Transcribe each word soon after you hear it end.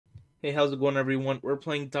Hey, how's it going, everyone? We're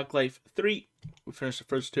playing Duck Life 3. We finished the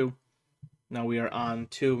first two. Now we are on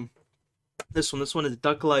to this one. This one is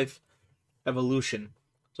Duck Life Evolution.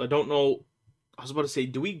 So I don't know. I was about to say,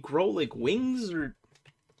 do we grow like wings or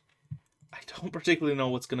I don't particularly know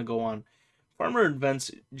what's going to go on. Farmer invents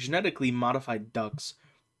genetically modified ducks.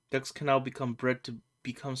 Ducks can now become bred to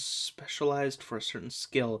become specialized for a certain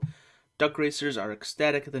skill. Duck racers are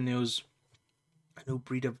ecstatic at the news. A new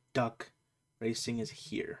breed of duck racing is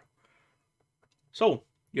here. So,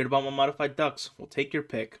 you heard about my modified ducks. We'll take your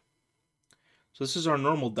pick. So this is our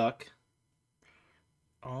normal duck.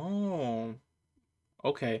 Oh,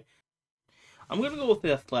 okay. I'm going to go with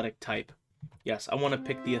the athletic type. Yes, I want to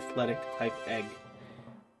pick the athletic type egg.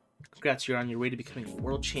 Congrats, you're on your way to becoming a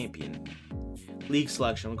world champion. League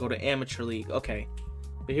selection. We'll go to amateur league. Okay,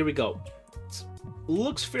 but here we go. It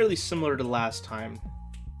looks fairly similar to last time.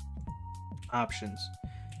 Options.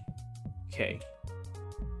 Okay.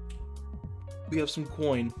 We have some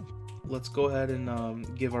coin. Let's go ahead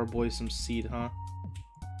and give our boy some seed, huh?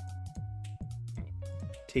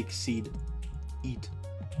 Take seed. Eat.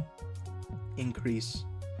 Increase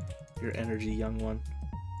your energy, young one.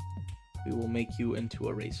 We will make you into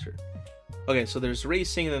a racer. Okay, so there's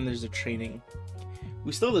racing and then there's the training.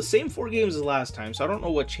 We still have the same 4 games as last time, so I don't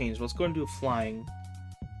know what changed. Let's go and do flying.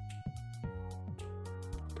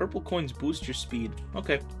 Purple coins boost your speed.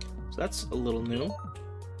 Okay, so that's a little new.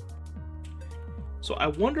 So I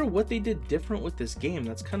wonder what they did different with this game.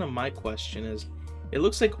 That's kind of my question. Is it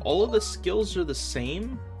looks like all of the skills are the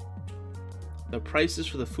same. The prices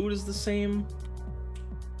for the food is the same.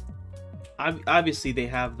 Obviously they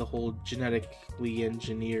have the whole genetically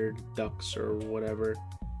engineered ducks or whatever.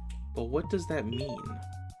 But what does that mean?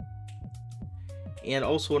 And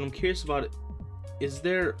also what I'm curious about, is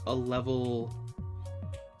there a level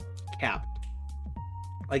cap?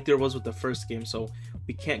 Like there was with the first game, so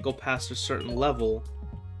we can't go past a certain level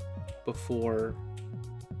before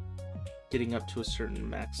getting up to a certain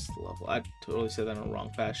max level. I totally said that in a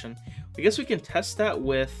wrong fashion. I guess we can test that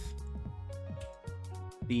with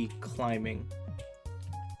the climbing.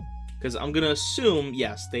 Because I'm going to assume,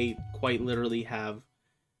 yes, they quite literally have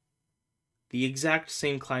the exact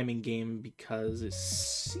same climbing game, because it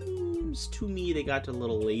seems to me they got a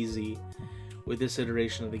little lazy with this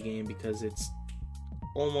iteration of the game because it's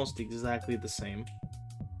almost exactly the same.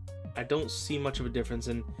 I don't see much of a difference,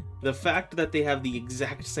 and the fact that they have the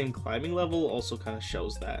exact same climbing level also kind of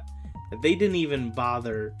shows that they didn't even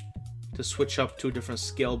bother to switch up to a different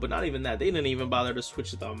skill. But not even that, they didn't even bother to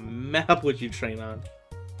switch the map which you train on.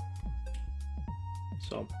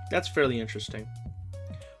 So that's fairly interesting,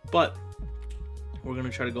 but we're gonna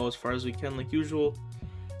try to go as far as we can like usual.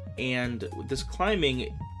 And with this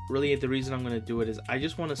climbing, really the reason I'm gonna do it is I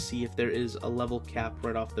just want to see if there is a level cap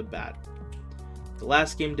right off the bat. The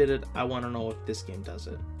last game did it. I want to know if this game does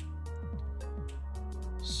it.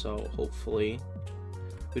 So hopefully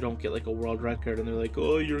we don't get like a world record and they're like,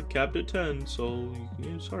 oh, you're capped at 10, so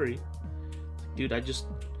sorry. Dude, I just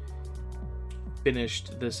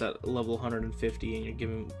finished this at level 150 and you're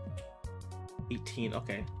giving 18.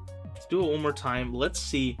 Okay, let's do it one more time. Let's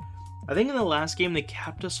see. I think in the last game they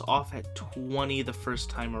capped us off at 20 the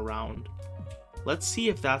first time around. Let's see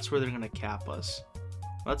if that's where they're gonna cap us.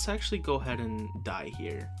 Let's actually go ahead and die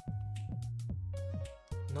here.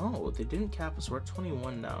 No, they didn't cap us. We're at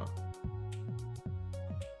 21 now.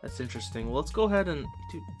 That's interesting. Well, let's go ahead and...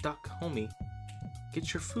 Dude, duck, homie.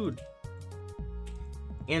 Get your food.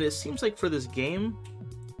 And it seems like for this game...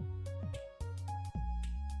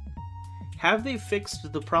 Have they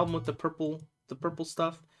fixed the problem with the purple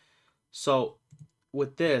stuff? So,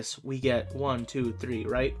 with this, we get 1, 2, 3,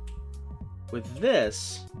 right? With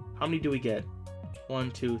this, how many do we get?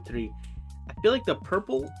 1, 2, 3. I feel like the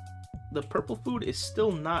purple food is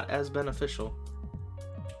still not as beneficial.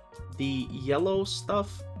 The yellow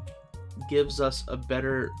stuff gives us a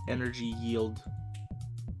better energy yield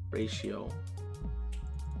ratio.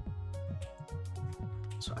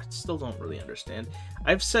 So I still don't really understand.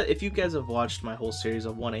 I've said, if you guys have watched my whole series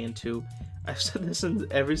of 1A and 2, I've said this in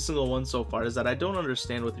every single one so far, is that I don't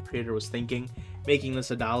understand what the creator was thinking, making this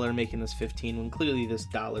 $1, making this 15, when clearly this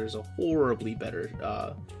 $1 is a horribly better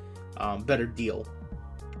better deal.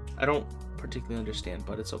 I don't particularly understand,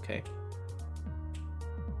 but it's okay.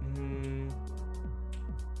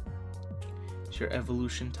 It's your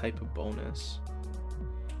evolution type of bonus.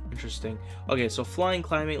 Interesting. Okay, so flying,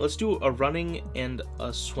 climbing. Let's do a running and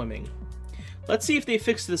a swimming. Let's see if they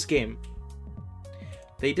fixed this game.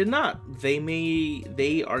 They did not.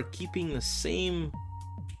 They are keeping the same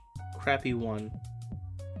crappy one.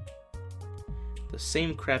 The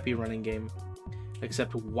same crappy running game.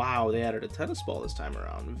 Except, wow, they added a tennis ball this time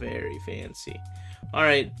around. Very fancy.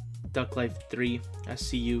 Alright, Duck Life 3. I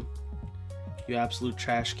see you. You absolute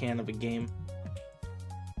trash can of a game.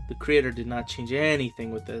 The creator did not change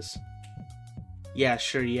anything with this. Yeah,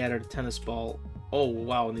 sure, he added a tennis ball. Oh,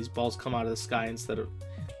 wow, and these balls come out of the sky instead of...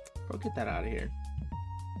 Bro, get that out of here.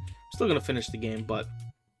 I'm still gonna finish the game, but...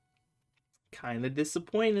 kinda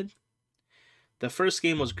disappointed. The first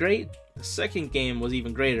game was great. The second game was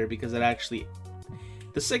even greater because it actually...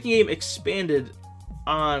 The second game expanded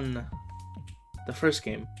on the first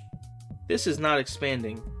game. This is not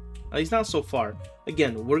expanding. At least not so far.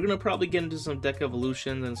 Again, we're going to probably get into some deck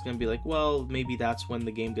evolutions, and it's going to be like, well, maybe that's when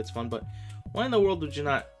the game gets fun, but why in the world would you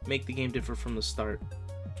not make the game different from the start?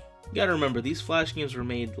 You got to remember, these Flash games were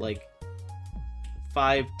made like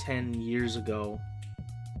 5-10 years ago.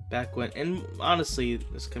 Back when, and honestly,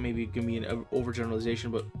 this can maybe give me an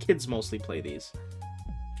overgeneralization, but kids mostly play these.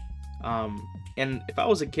 And if I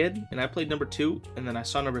was a kid and I played number 2 and then I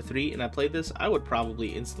saw number 3 and I played this, I would probably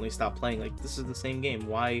instantly stop playing. Like, this is the same game.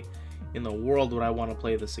 Why in the world would I want to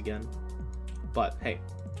play this again? But hey,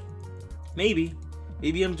 maybe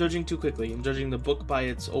I'm judging too quickly. I'm judging the book by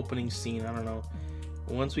its opening scene. I don't know.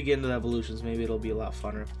 Once we get into the evolutions, maybe it'll be a lot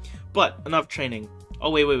funner. But enough training.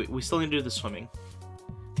 Oh wait, we still need to do the swimming.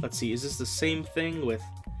 Let's see, is this the same thing with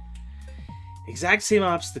exact same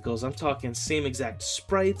obstacles? I'm talking same exact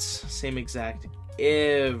sprites, same exact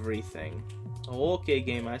everything. Okay,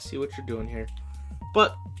 game, I see what you're doing here.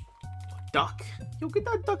 But, duck? Yo, get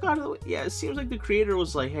that duck out of the way. Yeah, it seems like the creator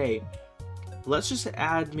was like, hey, let's just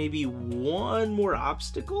add maybe one more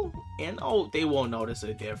obstacle, and oh, they won't notice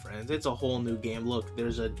a difference. It's a whole new game. Look,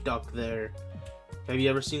 there's a duck there. Have you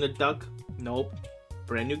ever seen a duck? Nope.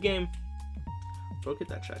 Brand new game. Bro, get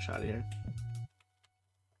that trash out of here.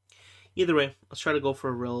 Either way, let's try to go for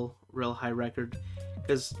a real high record,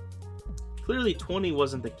 because clearly 20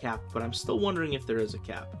 wasn't the cap, but I'm still wondering if there is a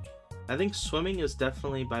cap. I think swimming is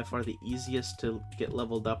definitely by far the easiest to get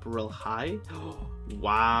leveled up real high.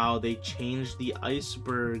 Wow, they changed the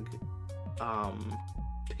iceberg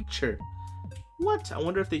picture. What? I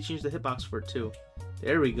wonder if they changed the hitbox for it too.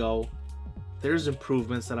 There we go. There's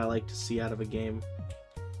improvements that I like to see out of a game.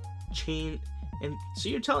 And so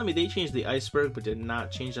you're telling me they changed the iceberg but did not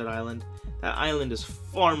change that island? That island is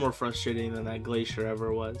far more frustrating than that glacier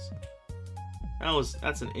ever was.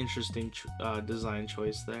 That's an interesting design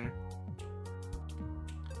choice there.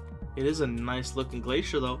 It is a nice looking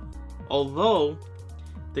glacier though. Although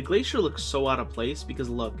the glacier looks so out of place because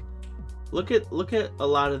look at a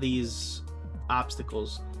lot of these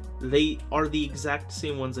obstacles. They are the exact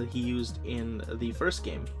same ones that he used in the first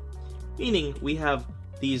game. Meaning we have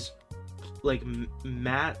these like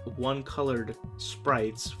matte one colored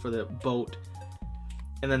sprites for the boat,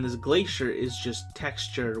 and then this glacier is just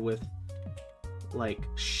textured with like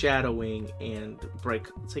shadowing and bright.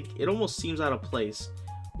 It's like it almost seems out of place.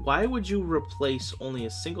 Why would you replace only a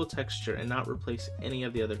single texture and not replace any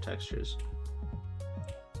of the other textures?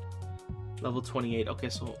 Level 28. Okay,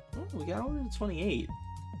 so we got over to 28.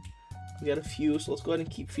 We got a few, so let's go ahead and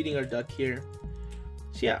keep feeding our duck here.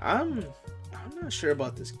 So yeah, I'm not sure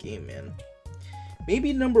about this game, man.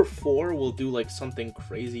 Maybe number 4 will do like something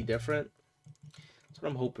crazy different. That's what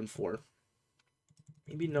I'm hoping for.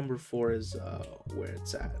 Maybe number 4 is where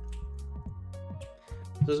it's at.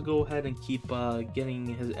 Let's go ahead and keep getting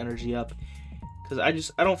his energy up,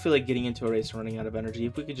 because I don't feel like getting into a race and running out of energy.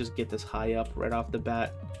 If we could just get this high up right off the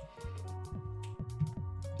bat,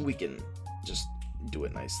 we can just do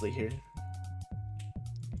it nicely here.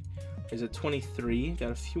 He's at 23.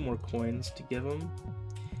 Got a few more coins to give him.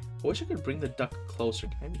 I wish I could bring the duck closer.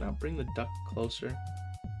 Can I not bring the duck closer?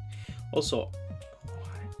 Also,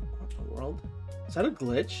 what in the world? Is that a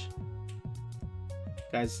glitch?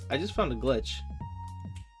 Guys, I just found a glitch.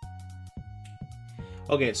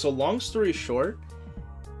 Okay, so long story short,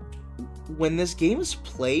 when this game is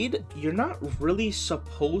played, you're not really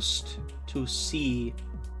supposed to see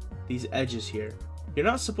these edges here. You're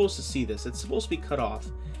not supposed to see this. It's supposed to be cut off.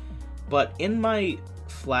 But in my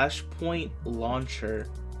Flashpoint launcher,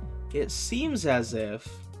 it seems as if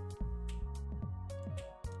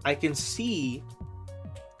I can see,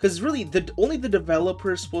 because really only the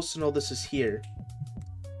developer is supposed to know this is here.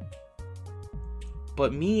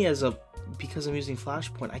 But me because I'm using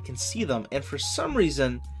Flashpoint, I can see them, and for some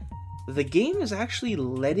reason the game is actually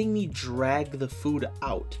letting me drag the food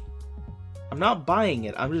out. I'm not buying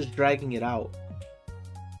it, I'm just dragging it out.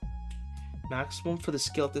 Maximum for the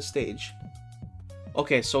skill at this stage.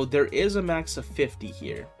 Okay, so there is a max of 50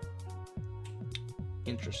 here.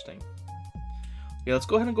 Interesting. Okay, let's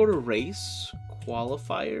go ahead and go to race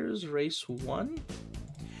qualifiers, race 1.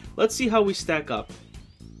 let's see how we stack up.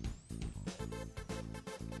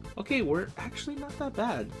 Okay, we're actually not that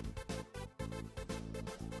bad.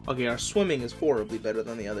 Okay, our swimming is horribly better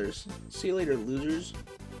than the others. See you later, losers.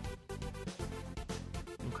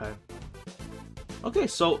 Okay. Okay,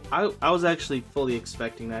 so I was actually fully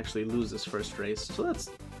expecting to actually lose this first race, so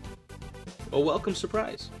that's a welcome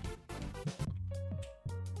surprise.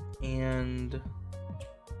 And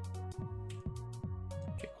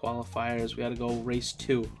okay, qualifiers, we gotta go race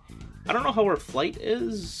 2. I don't know how our flight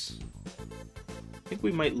is. I think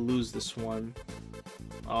we might lose this one.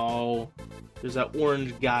 Oh, there's that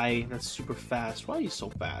orange guy that's super fast. Why are you so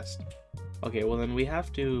fast? Okay, well then we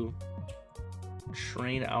have to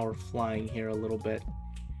train our flying here a little bit.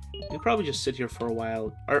 We'll probably just sit here for a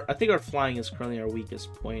while. I think our flying is currently our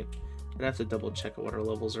weakest point. I'd have to double check what our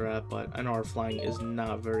levels are at, but I know our flying is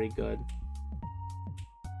not very good.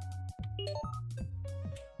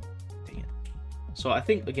 Dang it. So I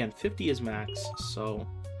think, again, 50 is max, so...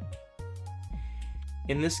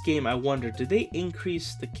 In this game, I wonder, did they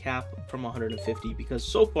increase the cap from 150? Because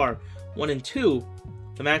so far, 1 and 2,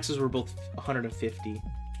 the maxes were both 150.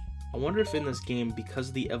 I wonder if in this game, because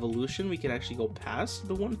of the evolution, we can actually go past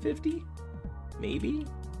the 150? Maybe?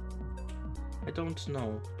 I don't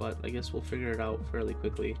know, but I guess we'll figure it out fairly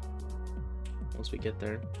quickly once we get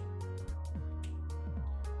there.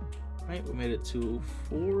 Alright, we made it to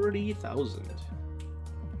 40,000.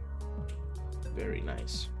 Very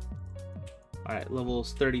nice. Alright,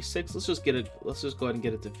 level's 36. Let's just go ahead and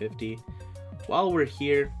get it to 50. While we're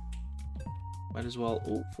here, might as well,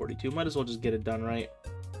 oh, 42. Might as well just get it done, right?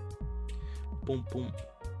 Boom, boom.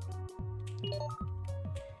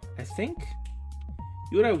 I think,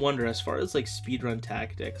 you know what I wonder, as far as like speedrun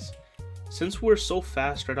tactics, since we're so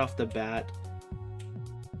fast right off the bat,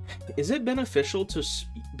 is it beneficial to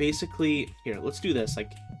basically, here, let's do this,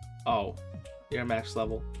 like, oh, you're max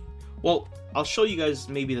level. Well, I'll show you guys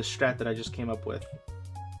maybe the strat that I just came up with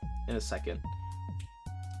in a second.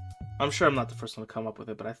 I'm sure I'm not the first one to come up with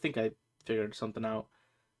it, but I think I figured something out.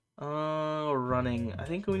 Running. I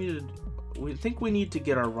think we need to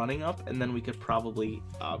get our running up, and then we could probably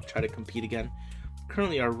try to compete again.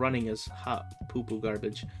 Currently, our running is hot poo-poo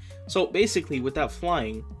garbage. So basically, with that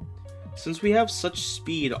flying, since we have such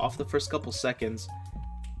speed off the first couple seconds,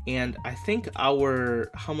 and I think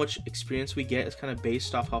how much experience we get is kind of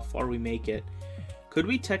based off how far we make it. Could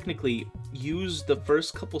we technically use the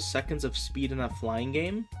first couple seconds of speed in that flying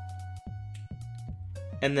game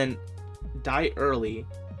and then die early?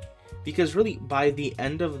 Because really, by the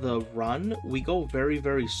end of the run, we go very,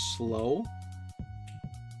 very slow.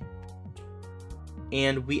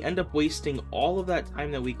 And we end up wasting all of that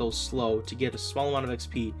time that we go slow to get a small amount of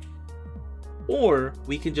XP. Or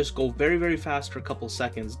we can just go very, very fast for a couple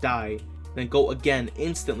seconds, die, then go again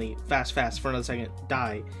instantly, fast, for another second,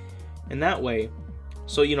 die. And that way,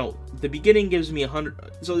 so, you know, the beginning gives me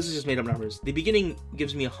 100, so this is just made up numbers. The beginning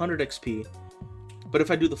gives me 100 XP, but if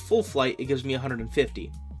I do the full flight, it gives me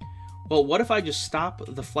 150. Well, what if I just stop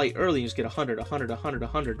the flight early and just get 100, 100, 100,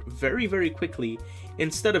 100 very, very quickly,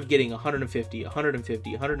 instead of getting 150,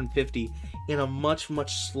 150, 150 in a much,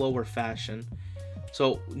 much slower fashion.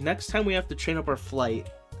 So next time we have to train up our flight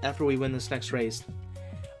after we win this next race,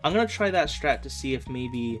 I'm going to try that strat to see if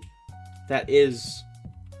maybe that is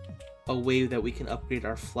a way that we can upgrade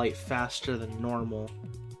our flight faster than normal.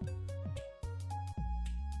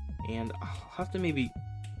 And I'll have to maybe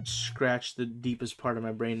scratch the deepest part of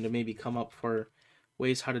my brain to maybe come up for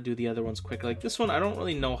ways how to do the other ones quicker. Like this one, I don't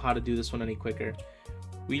really know how to do this one any quicker.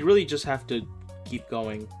 We really just have to keep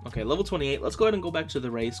going. Okay, level 28. Let's go ahead and go back to the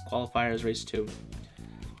race. Qualifiers, race 2.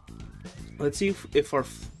 Let's see if our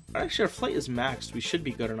flight is maxed. We should be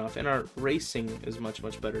good enough, and our racing is much,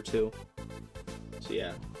 much better too. So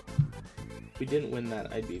yeah, if we didn't win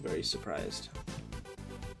that, I'd be very surprised.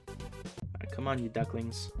 Alright, come on, you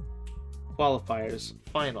ducklings. Qualifiers,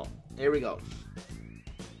 final. There we go.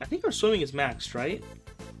 I think our swimming is maxed, right?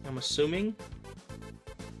 I'm assuming.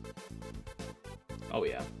 Oh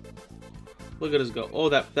yeah. Look at us go. Oh,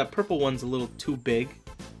 that purple one's a little too big.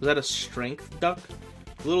 Was that a strength duck?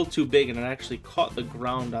 A little too big, and it actually caught the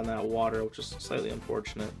ground on that water, which is slightly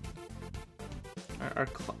unfortunate.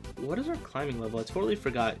 What is our climbing level? I totally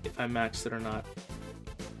forgot if I maxed it or not.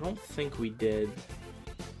 I don't think we did.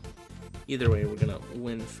 Either way, we're gonna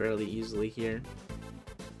win fairly easily here.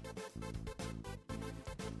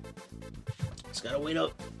 Just gotta wait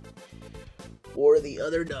up for the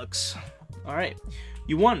other ducks. Alright,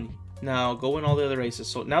 you won. Now go win all the other races.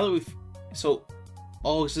 So now that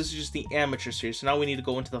oh, so this is just the amateur series. So now we need to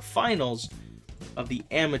go into the finals of the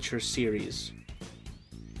amateur series.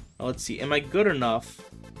 Now let's see. Am I good enough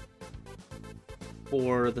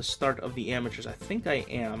for the start of the amateurs? I think I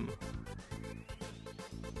am.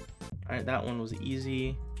 Alright, that one was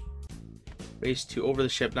easy. Race 2 over the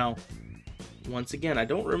ship. Now, once again, I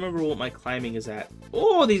don't remember what my climbing is at.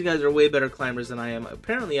 Oh, these guys are way better climbers than I am.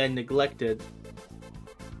 Apparently, I neglected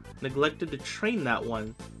to train that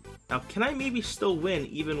one. Now, can I maybe still win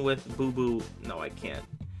even with Boo Boo? No, I can't.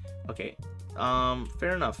 Okay,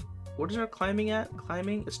 fair enough. What is our climbing at?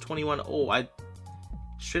 Climbing is 21. Oh, I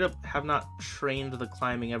straight up have not trained the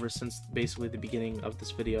climbing ever since basically the beginning of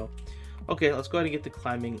this video. Okay, let's go ahead and get the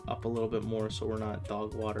climbing up a little bit more so we're not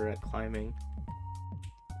dog water at climbing.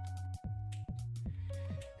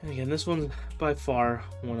 And again, this one's by far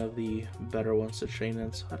one of the better ones to train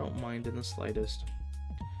in, so I don't mind in the slightest.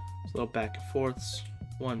 It's a little back and forths.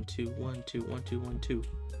 1, 2, 1, 2, 1, 2, 1, 2.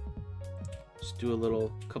 Just do a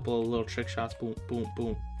couple of little trick shots. Boom, boom,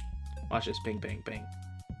 boom. Watch this. Bang, bang, bang.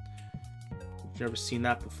 You've never seen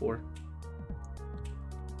that before.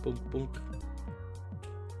 Boom, boom.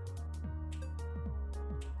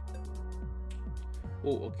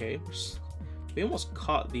 Oh, okay. We almost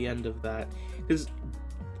caught the end of that. Because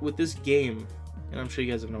with this game, and I'm sure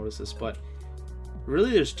you guys have noticed this, but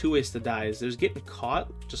really there's two ways to die. There's getting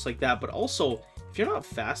caught, just like that, but also, if you're not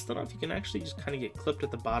fast enough, you can actually just kind of get clipped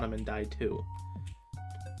at the bottom and die too.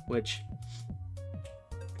 Which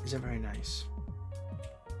isn't very nice.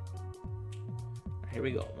 Here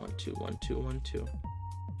we go. 1, 2, 1, 2, 1, 2.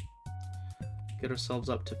 Get ourselves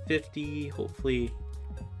up to 50. Hopefully,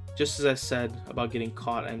 just as I said about getting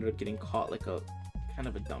caught, I ended up getting caught like a kind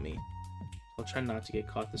of a dummy. I'll try not to get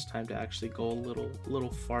caught this time to actually go a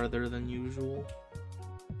little farther than usual.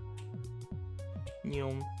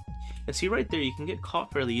 And see right there, you can get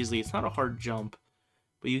caught fairly easily. It's not a hard jump,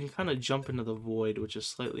 but you can kind of jump into the void, which is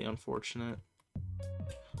slightly unfortunate.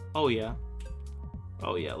 Oh yeah.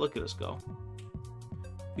 Oh yeah, look at us go.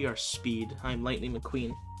 We are speed. I'm Lightning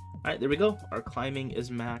McQueen. Alright, there we go. Our climbing is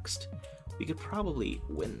maxed. We could probably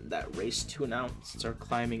win that race 2 now, since our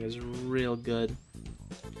climbing is real good.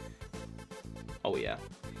 Oh yeah.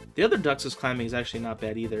 The other Ducks' climbing is actually not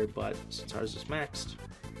bad either, but since ours is maxed,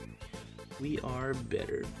 we are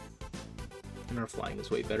better. And our flying is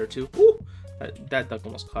way better too. Woo! That duck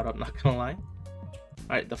almost caught up, not gonna lie.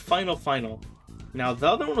 Alright, the final. Now, the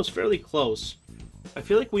other one was fairly close. I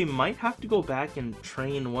feel like we might have to go back and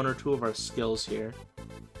train 1 or 2 of our skills here.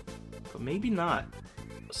 But maybe not.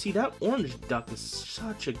 See, that orange duck is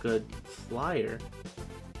such a good flyer.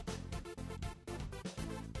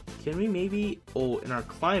 Can we maybe... Oh, in our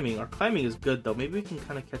climbing is good though. Maybe we can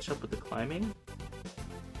kind of catch up with the climbing.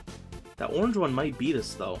 That orange one might beat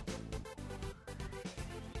us though.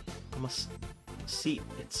 I must see,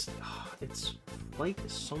 its flight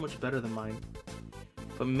is so much better than mine.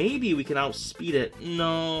 But maybe we can outspeed it.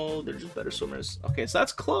 No, they're just better swimmers. Okay, so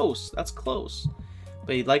that's close. That's close.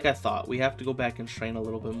 But like I thought, we have to go back and train a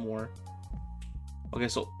little bit more. Okay,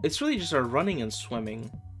 so it's really just our running and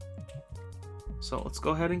swimming. So let's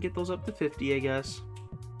go ahead and get those up to 50, I guess.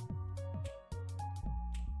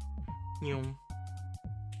 And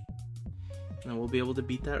then we'll be able to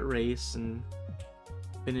beat that race and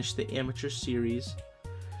finish the amateur series.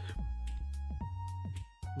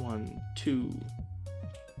 1, 2.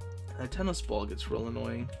 That tennis ball gets real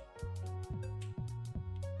annoying.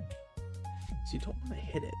 So you don't want to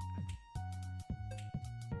hit it.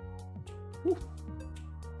 Woo.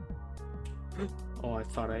 Oh, I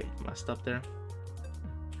thought I messed up there.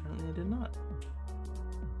 Apparently I did not.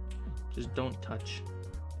 Just don't touch.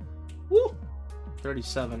 Woo!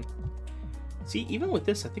 37. See, even with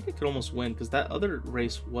this, I think I could almost win, because that other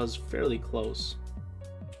race was fairly close.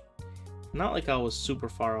 Not like I was super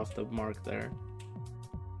far off the mark there.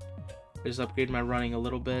 I just upgraded my running a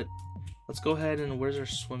little bit. Let's go ahead and... Where's our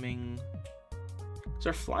swimming? Because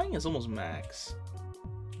our flying is almost max.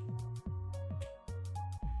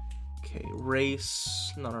 Okay,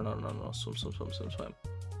 race... No. Swim.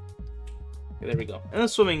 Okay, there we go. And the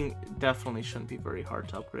swimming definitely shouldn't be very hard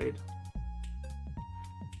to upgrade.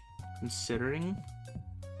 Considering...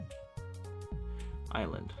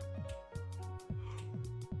 Island.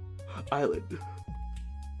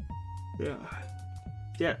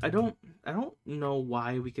 Yeah, I don't know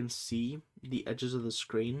why we can see the edges of the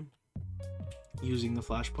screen using the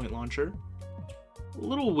Flashpoint launcher. A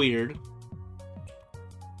little weird.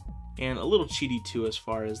 And a little cheaty too as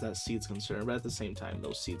far as that seat's concerned, but at the same time,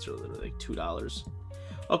 those seats are literally like $2.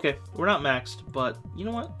 Okay, we're not maxed, but you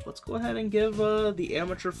know what? Let's go ahead and give the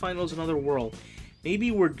amateur finals another whirl.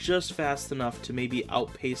 Maybe we're just fast enough to maybe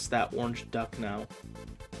outpace that orange duck now.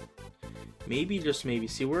 Maybe, just maybe.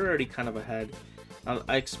 See, we're already kind of ahead.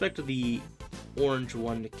 I expected the orange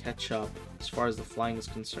one to catch up as far as the flying is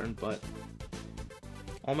concerned, but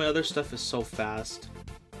All my other stuff is so fast.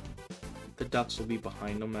 The ducks will be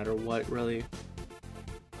behind no matter what, really.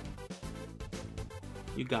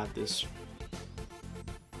 You got this.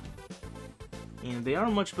 And they are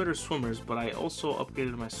much better swimmers, but I also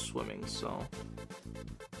upgraded my swimming, so...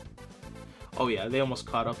 Oh yeah, they almost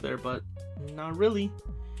caught up there, but not really.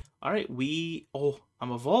 Alright, Oh,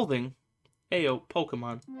 I'm evolving. Heyo,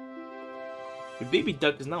 Pokemon. Your baby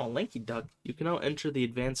duck is now a lanky duck. You can now enter the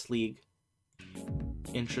Advanced League.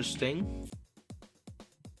 Interesting.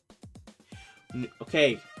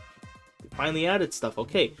 Okay. We finally added stuff.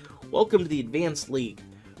 Okay. Welcome to the Advanced League.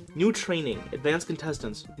 New training. Advanced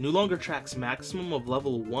contestants. No longer tracks maximum of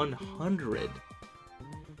level 100.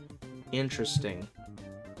 Interesting.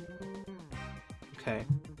 Okay.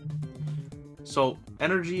 So,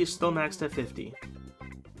 energy is still maxed at 50.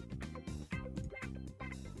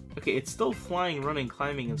 Okay, it's still flying, running,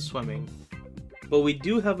 climbing, and swimming. But we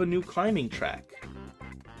do have a new climbing track.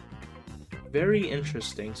 Very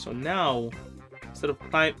interesting. So now, instead of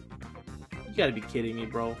climb... You gotta be kidding me,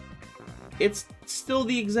 bro. It's still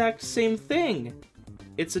the exact same thing.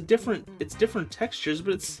 It's different textures,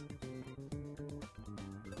 but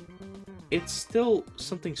it's still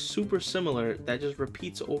something super similar that just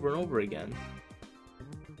repeats over and over again.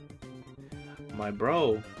 My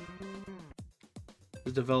bro.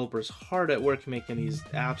 The developer's hard at work making these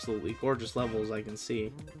absolutely gorgeous levels, I can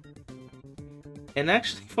see. And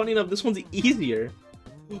actually, funny enough, this one's easier.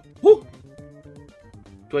 Woo!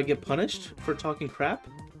 Do I get punished for talking crap?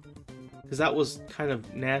 Because that was kind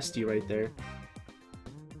of nasty right there.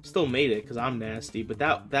 Still made it, because I'm nasty, but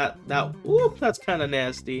whoop, that's kind of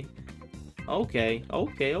nasty. Okay.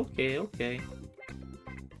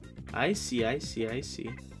 I see.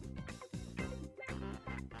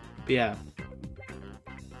 But yeah.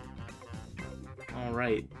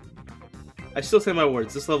 Alright. I still say my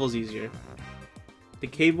words, this level's easier. The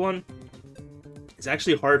cave one is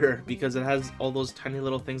actually harder because it has all those tiny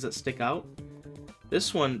little things that stick out.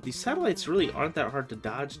 This one, these satellites really aren't that hard to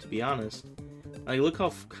dodge, to be honest. Like, look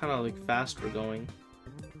how kind of like fast we're going.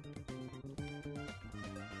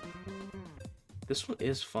 This one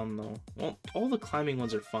is fun though. Well, all the climbing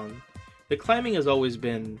ones are fun. The climbing has always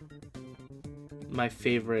been my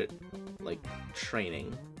favorite, like,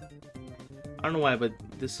 training. I don't know why, but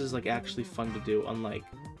this is like actually fun to do, unlike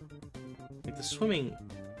like the swimming.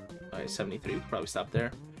 Alright, 73, we could probably stop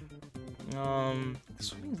there.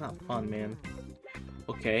 Swimming's not fun, man.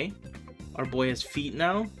 Okay. Our boy has feet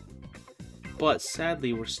now. But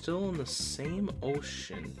sadly, we're still in the same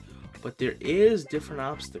ocean. But there is different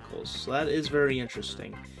obstacles, so that is very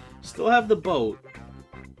interesting. Still have the boat.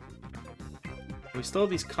 We still have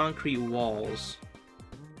these concrete walls.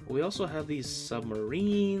 We also have these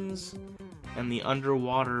submarines and the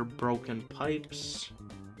underwater broken pipes.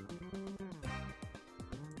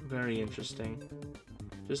 Very interesting.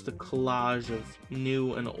 Just a collage of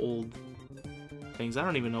new and old things. I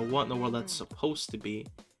don't even know what in the world that's supposed to be.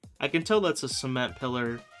 I can tell that's a cement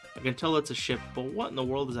pillar. I can tell it's a ship, but what in the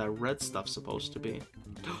world is that red stuff supposed to be?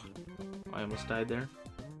 I almost died there.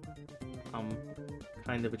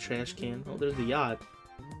 Kind of a trash can. Oh, there's the yacht.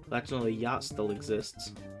 Glad to know the yacht still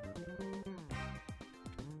exists.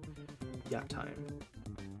 Yacht time.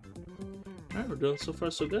 Alright, we're doing so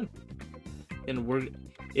far so good. And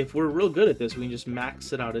if we're real good at this, we can just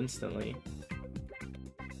max it out instantly.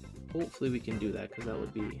 Hopefully we can do that, because that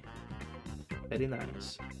would be very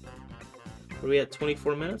nice. Are we at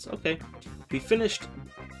 24 minutes? Okay. We finished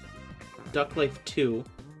Duck Life 2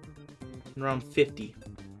 in around 50.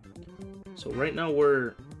 So right now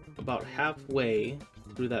we're about halfway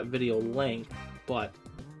through that video length, but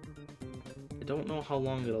I don't know how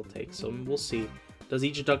long it'll take, so we'll see. Does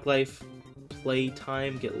each Duck Life play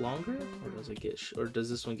time get longer, or does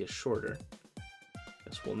this one get shorter?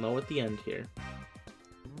 Guess we'll know at the end here.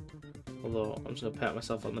 Although I'm just gonna pat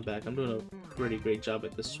myself on the back. I'm doing a pretty great job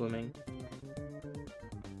at this swimming.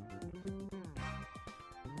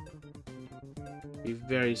 Be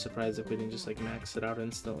very surprised if we didn't just like max it out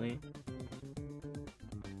instantly.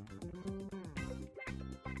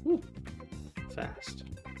 Woo. Fast.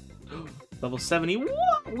 Level 70.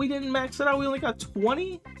 What? We didn't max it out. We only got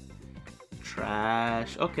 20?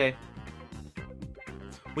 Trash. Okay.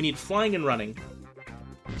 We need flying and running.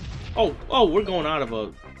 Oh, we're going out of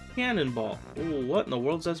a cannonball. Oh, what in the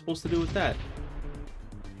world is that supposed to do with that?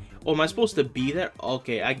 Oh, am I supposed to be there?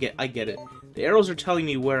 Okay, I get it. The arrows are telling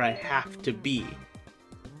me where I have to be.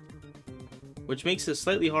 Which makes it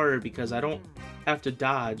slightly harder because I don't have to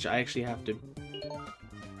dodge. I actually have to...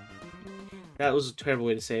 That was a terrible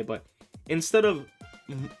way to say it, but instead of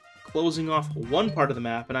closing off one part of the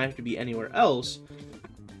map and I have to be anywhere else,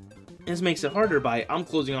 This makes it harder by I'm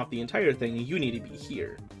closing off the entire thing and you need to be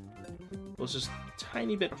here. Well, it's just a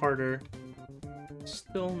tiny bit harder.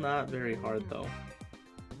 Still not very hard though.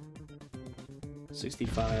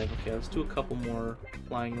 65. Okay, let's do a couple more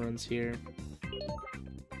flying runs here.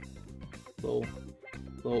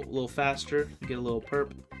 Little faster. Get a little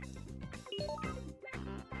perp.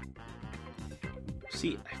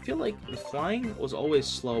 See, I feel like the flying was always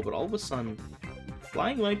slow, but all of a sudden,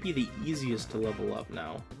 flying might be the easiest to level up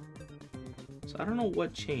now. So I don't know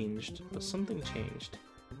what changed, but something changed.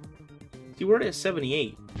 See, we're at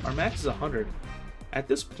 78. Our max is 100. At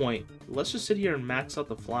this point, let's just sit here and max out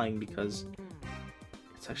the flying because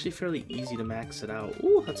it's actually fairly easy to max it out.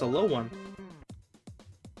 Ooh, that's a low one.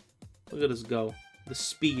 Look at us go. The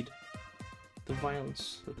speed, the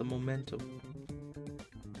violence, the momentum.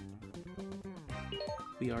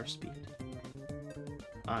 We are speed.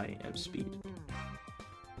 I am speed.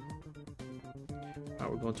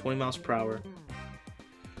 Alright, we're going 20 miles per hour.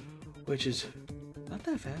 Which is not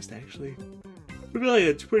that fast, actually. I feel like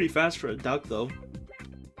it's pretty fast for a duck, though.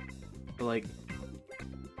 But, like,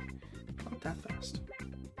 not that fast.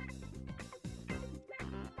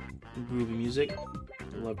 Groovy music.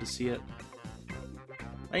 Love to see it.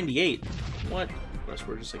 98. What? Of course,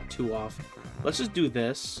 we're just, like, 2 off. Let's just do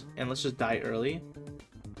this, and let's just die early.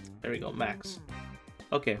 There we go, max.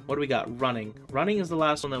 Okay, what do we got? Running. Running is the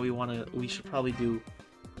last one that we should probably do,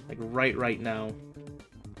 like, right now.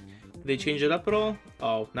 Did they change it up at all?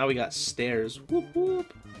 Oh, now we got stairs. Whoop,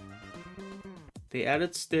 whoop. They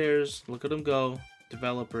added stairs. Look at them go.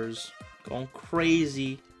 Developers. Going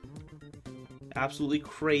crazy. Absolutely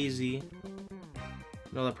crazy.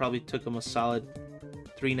 I know that probably took them a solid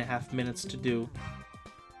 3.5 minutes to do.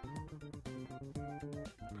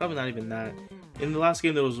 Probably not even that. In the last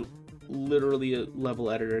game, there was literally a level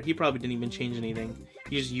editor. He probably didn't even change anything.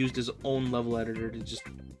 He just used his own level editor to just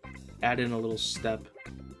add in a little step.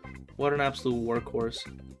 What an absolute workhorse.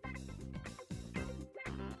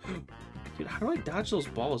 Dude, how do I dodge those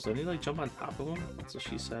balls? Do I need to, like, jump on top of them? That's what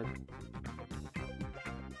she said.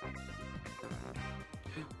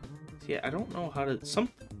 Yeah, I don't know how to... I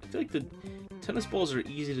feel like the tennis balls are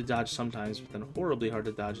easy to dodge sometimes, but then horribly hard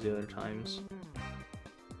to dodge the other times.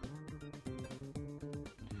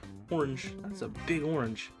 Orange. That's a big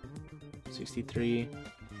orange. 63. Yeah,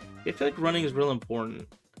 I feel like running is real important,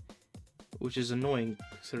 which is annoying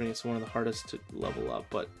considering it's one of the hardest to level up,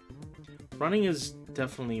 but running is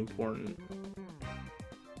definitely important.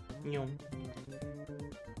 You know,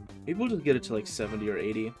 maybe we'll just get it to like 70 or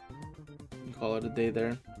 80 and call it a day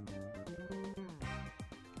there.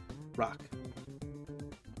 Rock.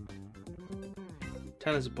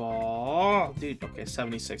 Tennis ball. Dude, okay,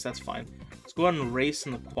 76, that's fine. Let's go ahead and race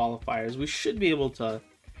in the qualifiers. We should be able to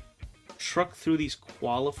truck through these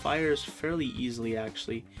qualifiers fairly easily,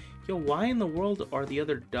 actually. Yo, why in the world are the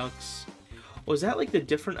other ducks? Was that like the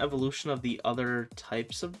different evolution of the other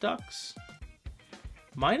types of ducks?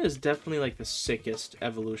 Mine is definitely like the sickest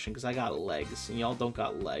evolution because I got legs and y'all don't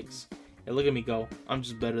got legs. Hey, look at me go. I'm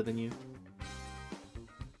just better than you.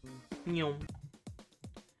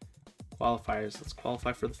 Qualifiers. Let's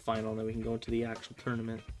qualify for the final and then we can go into the actual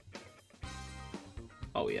tournament.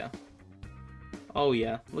 Oh yeah. Oh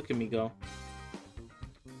yeah. Look at me go.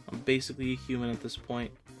 I'm basically a human at this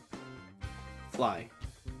point. Fly.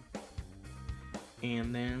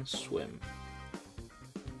 And then swim.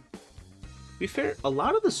 To be fair, a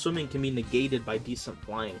lot of the swimming can be negated by decent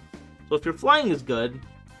flying. So if your flying is good,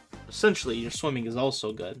 essentially your swimming is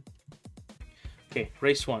also good. Okay,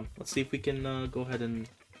 race 1. Let's see if we can go ahead and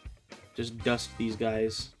just dust these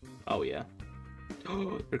guys. Oh yeah.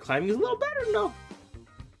 Their climbing is a little better, no?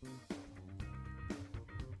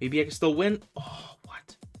 Maybe I can still win. Oh,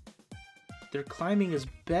 what? Their climbing is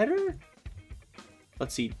better?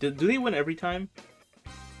 Let's see. Do they win every time?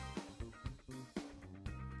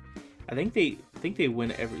 I think they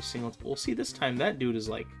win every single time. We'll see this time. That dude is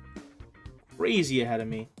like crazy ahead of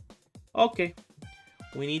me. Okay.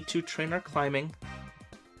 We need to train our climbing.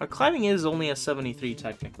 Our climbing is only a 73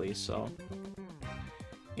 technically, so.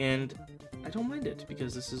 And I don't mind it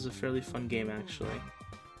because this is a fairly fun game actually.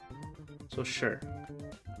 So sure.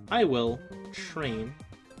 I will train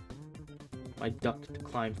my duck to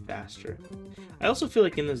climb faster. I also feel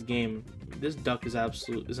like in this game, this duck is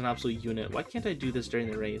an absolute unit. Why can't I do this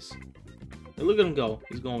during the race? Hey, look at him go.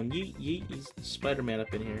 He's going yeet yeet. He's Spider-Man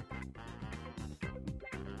up in here.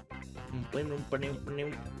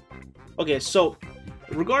 Okay, so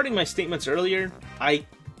regarding my statements earlier, I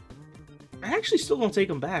actually still don't take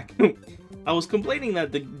them back. I was complaining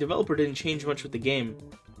that the developer didn't change much with the game.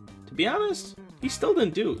 To be honest, he still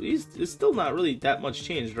didn't do. It's still not really that much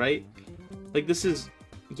changed, right? Like this is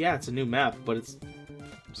Yeah, it's a new map, but it's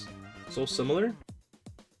so similar.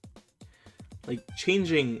 Like,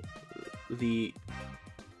 changing the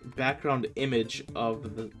background image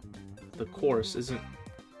of the course isn't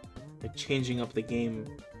like changing up the game.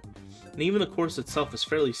 And even the course itself is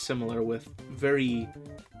fairly similar, with very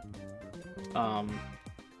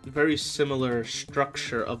similar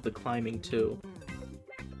structure of the climbing too.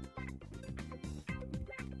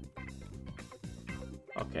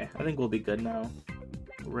 Okay, I think we'll be good now.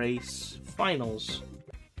 Race finals.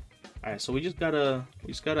 All right, so we just gotta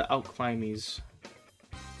outclimb these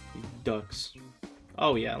ducks.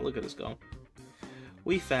 Oh yeah, look at us go.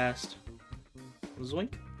 We fast.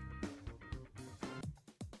 Zoink.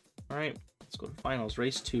 All right, let's go to finals.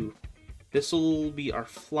 Race 2. This will be our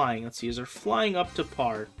flying. Let's see, is our flying up to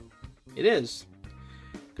par? It is.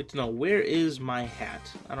 Good to know. Where is my hat?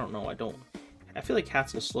 I don't know. I feel like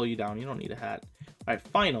hats will slow you down. You don't need a hat. All right,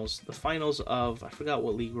 finals. The finals of, I forgot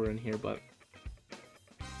what league we're in here, but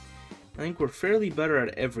I think we're fairly better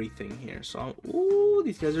at everything here. So, ooh,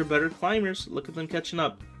 these guys are better climbers. Look at them catching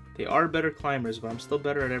up. They are better climbers, but I'm still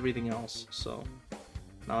better at everything else. So,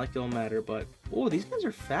 not like it'll matter, but oh, these guys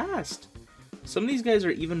are fast. Some of these guys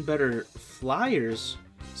are even better flyers.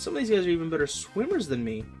 Some of these guys are even better swimmers than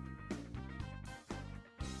me.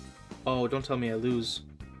 Oh, don't tell me I lose.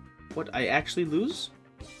 What, I actually lose?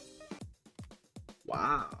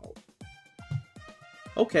 Wow.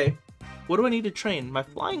 Okay. What do I need to train? My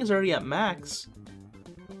flying is already at max.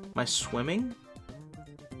 My swimming?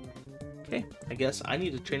 Okay, I guess I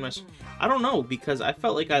need to train my... I don't know, because I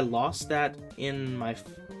felt like I lost that in my...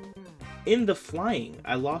 In the flying.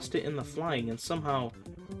 I lost it in the flying, and somehow...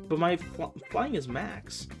 But my flying is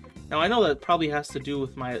max. Now, I know that probably has to do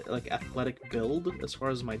with my, like, athletic build, as far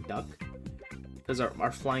as my duck. Because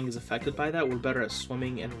our flying is affected by that. We're better at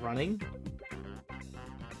swimming and running.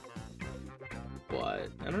 But,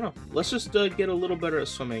 I don't know. Let's just get a little better at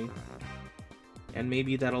swimming. And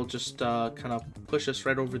maybe that'll just kind of push us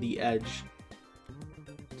right over the edge.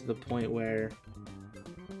 To the point where...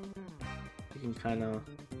 You can kind of...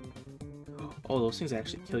 Oh, those things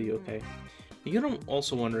actually kill you, okay. You know, I'm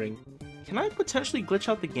also wondering, can I potentially glitch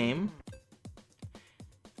out the game?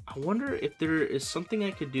 I wonder if there is something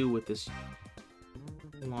I could do with this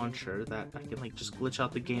launcher that I can, like, just glitch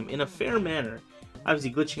out the game in a fair manner.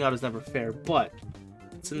 Obviously, glitching out is never fair, but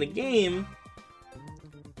it's in the game,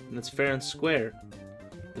 and it's fair and square.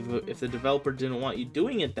 If the developer didn't want you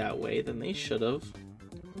doing it that way, then they should have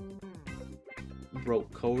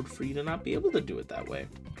wrote code for you to not be able to do it that way.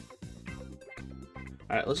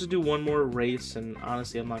 Alright, let's just do one more race, and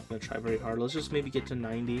honestly, I'm not going to try very hard. Let's just maybe get to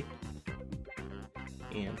 90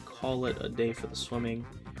 and call it a day for the swimming.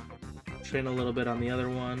 Train a little bit on the other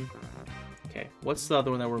one. Okay, what's the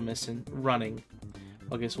other one that we're missing? Running.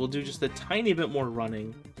 Okay, so we'll do just a tiny bit more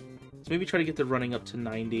running. So maybe try to get the running up to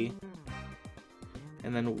 90.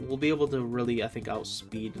 And then we'll be able to really, I think,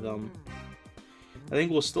 outspeed them. I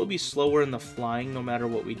think we'll still be slower in the flying no matter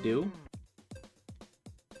what we do.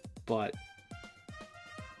 But...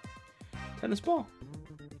 Tennis ball.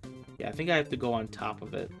 Yeah, I think I have to go on top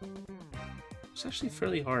of it. It's actually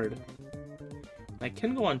fairly hard. I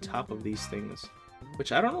can go on top of these things,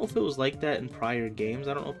 which I don't know if it was like that in prior games.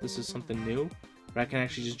 I don't know if this is something new, where I can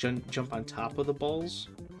actually just jump on top of the balls.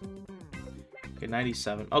 Okay,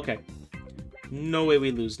 97. Okay. No way we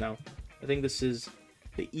lose now. I think this is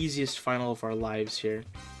the easiest final of our lives here.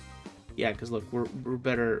 Yeah, because look, we're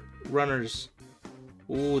better runners.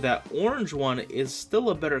 Ooh, that orange one is still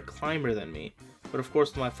a better climber than me. But of course,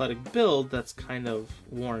 with my athletic build, that's kind of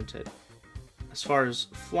warranted. As far as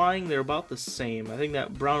flying, they're about the same. I think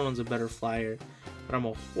that brown one's a better flyer, but I'm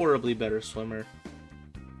a horribly better swimmer.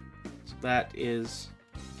 So that is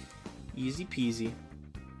easy peasy.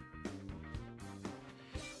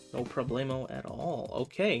 No problemo at all.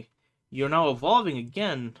 Okay. You're now evolving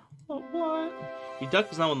again. What? Your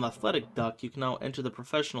duck is now an athletic duck. You can now enter the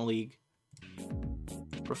professional league.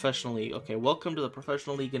 Professional league. Okay, welcome to the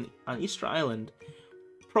professional league on Easter Island.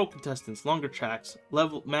 Pro contestants, longer tracks,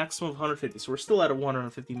 level maximum of 150. So we're still at a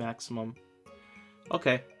 150 maximum.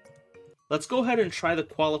 Okay, let's go ahead and try the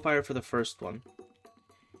qualifier for the first one.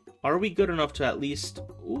 Are we good enough to at least...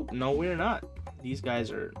 Ooh, no, we're not. These guys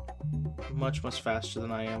are much, much faster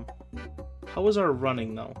than I am. How is our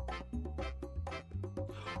running, though?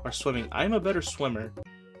 Our swimming. I'm a better swimmer.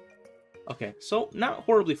 Okay, so not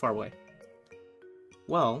horribly far away.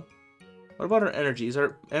 Well, what about our energy? Is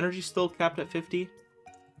our energy still capped at 50?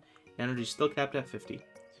 Energy still capped at 50.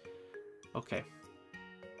 Okay.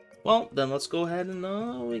 Well, then let's go ahead and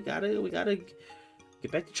we gotta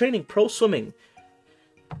get back to training. Pro swimming.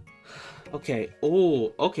 Okay,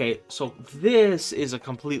 oh, okay, so this is a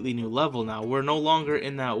completely new level now. We're no longer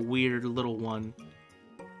in that weird little one.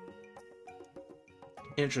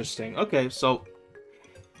 Interesting. Okay, so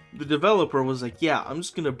the developer was like, yeah, I'm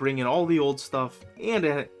just gonna bring in all the old stuff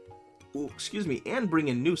and, excuse me, and bring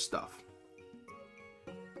in new stuff.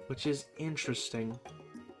 Which is interesting.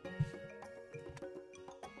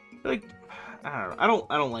 Like, I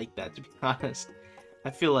don't like that, to be honest.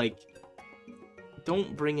 I feel like,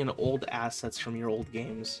 don't bring in old assets from your old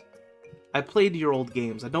games. I played your old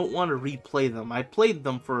games. I don't want to replay them. I played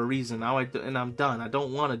them for a reason. Now and I'm done. I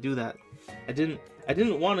don't want to do that. I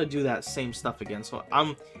didn't want to do that same stuff again. So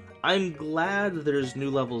I'm glad there's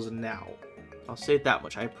new levels now. I'll say it that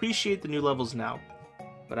much. I appreciate the new levels now,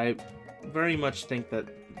 but I very much think that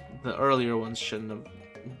the earlier ones shouldn't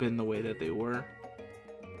have been the way that they were.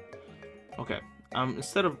 Okay.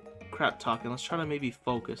 Instead of crap talking, let's try to maybe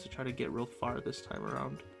focus to try to get real far this time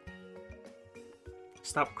around.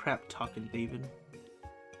 Stop crap talking, David.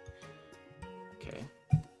 Okay.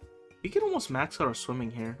 We can almost max out our swimming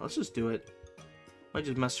here. Let's just do it. Might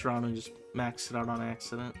just mess around and just max it out on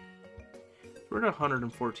accident. We're at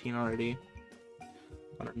 114 already.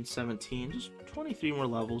 117. Just 23 more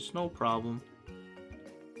levels. No problem.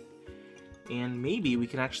 And maybe we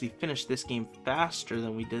can actually finish this game faster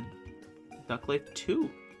than we did Duck Life 2.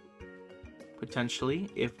 Potentially,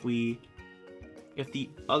 if the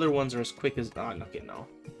other ones are as quick as... Oh, okay, no.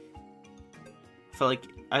 I felt like...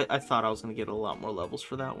 I thought I was going to get a lot more levels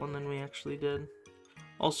for that one than we actually did.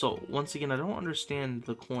 Also, once again, I don't understand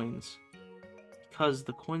the coins. Because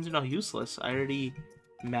the coins are now useless. I already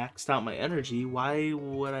maxed out my energy. Why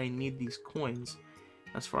would I need these coins?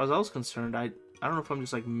 As far as I was concerned, I don't know if I'm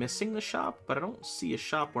just like missing the shop, but I don't see a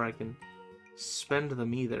shop where I can spend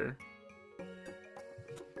them either.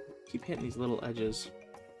 Keep hitting these little edges.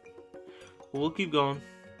 Well, we'll keep going.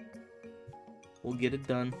 We'll get it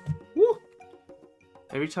done. Woo!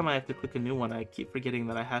 Every time I have to click a new one, I keep forgetting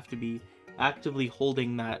that I have to be actively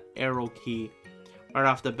holding that arrow key right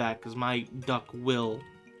off the bat, because my duck will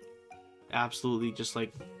absolutely just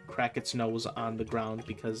like crack its nose on the ground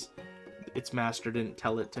because its master didn't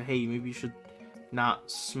tell it to, hey, maybe you should not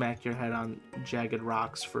smack your head on jagged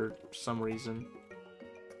rocks for some reason.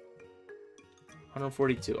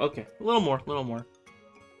 142. Okay, a little more, a little more.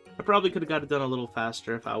 I probably could have got it done a little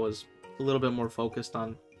faster if I was a little bit more focused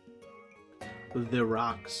on the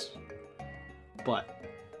rocks. But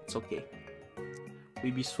it's okay.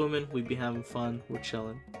 We'd be swimming, we'd be having fun, we're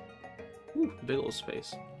chilling. Ooh, big old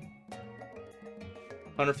space.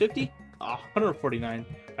 150? Oh, 149.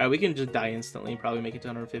 Alright, we can just die instantly and probably make it to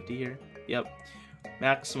 150 here. Yep.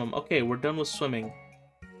 Maximum. Okay, we're done with swimming.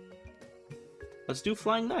 Let's do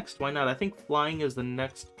flying next. Why not? I think flying is the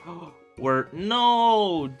next...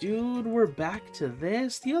 No, dude, we're back to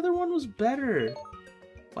this? The other one was better.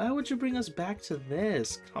 Why would you bring us back to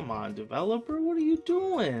this? Come on, developer, what are you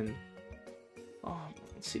doing? Oh,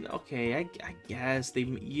 see, okay, I guess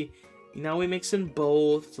now we mix in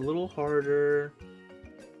both. It's a little harder.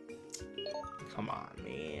 Come on,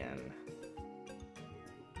 man.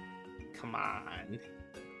 Come on.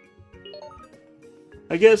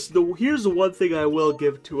 I guess here's the one thing I will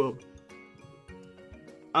give to him.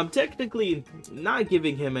 I'm technically not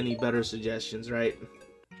giving him any better suggestions, right?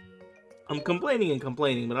 I'm complaining and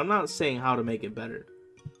complaining, but I'm not saying how to make it better.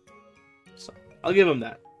 So, I'll give him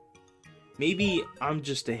that. Maybe I'm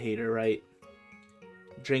just a hater, right?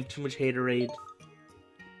 Drank too much haterade.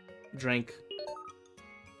 Drank.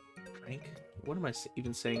 What am I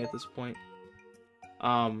even saying at this point?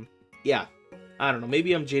 Yeah. I don't know.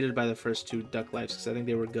 Maybe I'm jaded by the first two Duck Lives because I think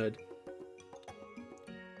they were good.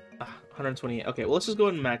 128. Okay, well, let's just go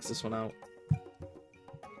ahead and max this one out.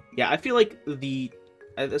 Yeah, I feel like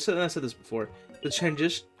I said this before. The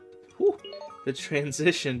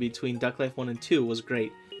transition between Duck Life 1 and 2 was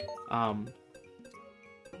great. I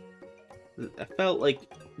felt like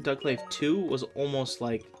Duck Life 2 was almost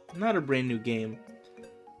like, not a brand new game,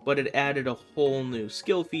 but it added a whole new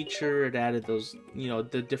skill feature. It added those,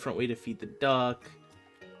 the different way to feed the duck.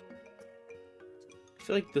 I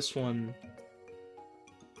feel like this one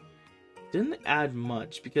didn't add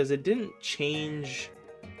much because it didn't change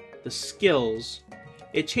the skills.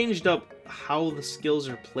 It changed up how the skills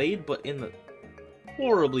are played, but in the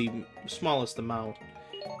horribly smallest amount.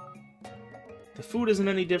 The food isn't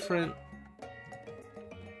any different.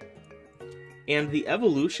 And the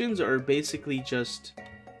evolutions are basically just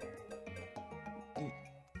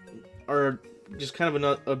kind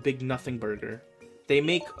of a big nothing burger. They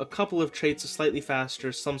make a couple of traits slightly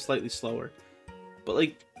faster, some slightly slower. But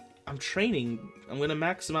like, I'm training, I'm gonna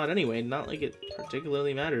max them out anyway, not like it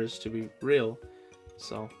particularly matters, to be real.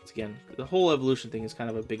 So, it's, again, the whole evolution thing is kind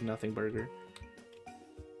of a big nothing burger.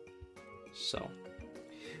 So,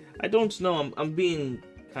 I don't know, I'm being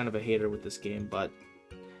kind of a hater with this game, but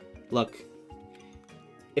look,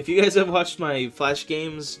 if you guys have watched my Flash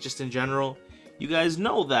games, just in general, you guys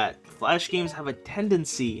know that Flash games have a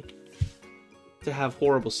tendency to have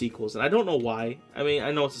horrible sequels, and I don't know why. I mean,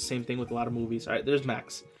 I know it's the same thing with a lot of movies. Alright, there's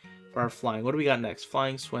Max for our flying. What do we got next?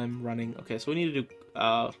 Flying, swim, running. Okay, so we need to do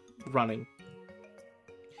running.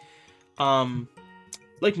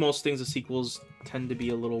 Like most things, the sequels tend to be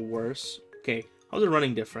a little worse. Okay, how's the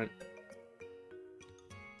running different?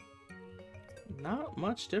 Not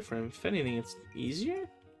much different. If anything, it's easier.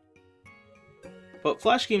 But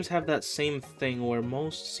Flash games have that same thing where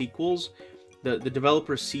most sequels, the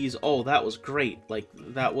developer sees, oh, that was great. Like,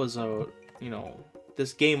 that was a, you know,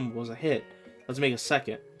 this game was a hit. Let's make a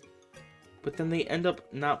second. But then they end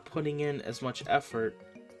up not putting in as much effort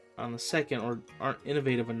on the second, or aren't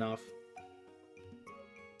innovative enough.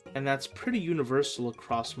 And that's pretty universal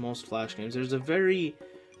across most Flash games. There's a very,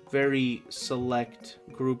 very select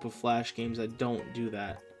group of Flash games that don't do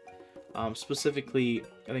that. Specifically,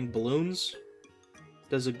 I think Balloons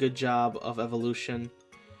does a good job of evolution.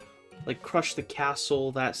 Like Crush the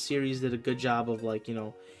Castle, that series did a good job of, like, you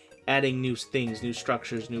know, adding new things, new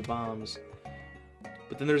structures, new bombs.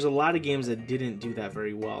 But then there's a lot of games that didn't do that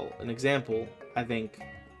very well. An example, I think,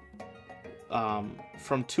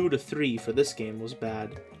 from 2 to 3 for this game was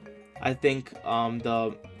bad. I think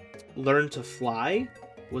the Learn to Fly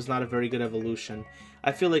was not a very good evolution.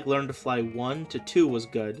 I feel like Learn to Fly 1 to 2 was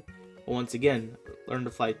good. But once again, Learn to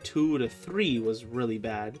Fly 2 to 3 was really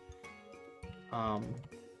bad.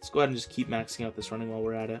 Let's go ahead and just keep maxing out this running while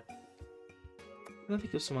we're at it. I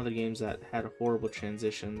think of some other games that had horrible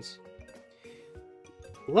transitions.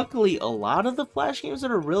 Luckily, a lot of the Flash games that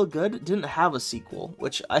are real good didn't have a sequel,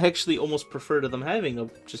 which I actually almost prefer to them having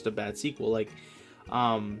just a bad sequel. Like,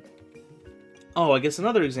 oh, I guess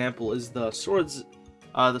another example is the Swords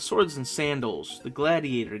and Sandals, the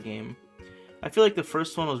Gladiator game. I feel like the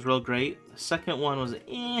first one was real great, the second one was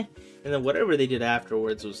and then whatever they did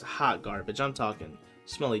afterwards was hot garbage. I'm talking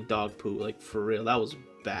smelly dog poo, like, for real. That was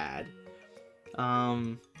bad.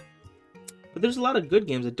 But there's a lot of good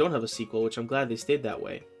games that don't have a sequel, which I'm glad they stayed that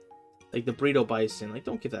way. Like the Burrito Bison, like,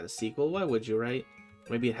 don't give that a sequel. Why would you, right?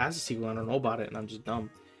 Maybe it has a sequel, I don't know about it, and I'm just dumb.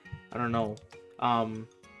 I don't know.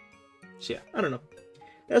 So yeah, I don't know.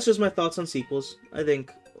 That's just my thoughts on sequels. I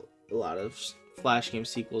think a lot of Flash game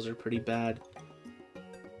sequels are pretty bad.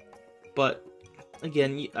 But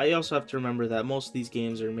again, I also have to remember that most of these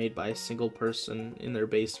games are made by a single person in their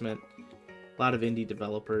basement. A lot of indie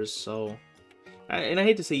developers, so... And I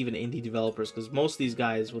hate to say even indie developers, because most of these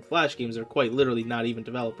guys with Flash games are quite literally not even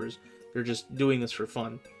developers. They're just doing this for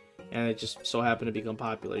fun. And it just so happened to become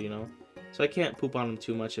popular, you know? So I can't poop on them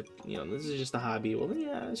too much if, you know, this is just a hobby. Well,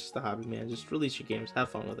 yeah, it's just a hobby, man. Just release your games. Have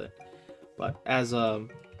fun with it. But as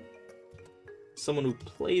someone who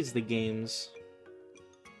plays the games,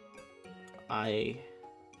 I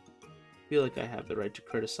feel like I have the right to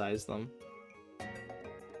criticize them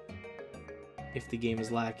if the game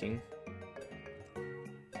is lacking.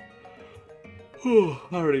 I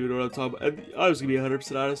don't even know what I'm talking about. I was gonna be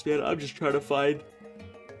 100% honest, man. I'm just trying to find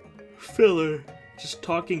filler. Just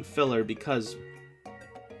talking filler because...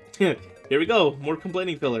 here we go. More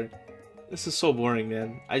complaining filler. This is so boring,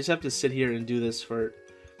 man. I just have to sit here and do this for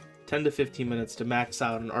 10 to 15 minutes to max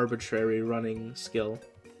out an arbitrary running skill.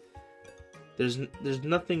 There's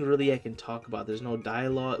nothing really I can talk about. There's no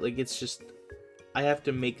dialogue. Like, it's just... I have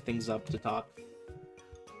to make things up to talk.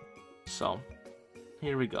 So,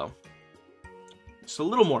 here we go. Just a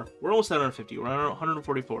little more. We're almost at 150. We're at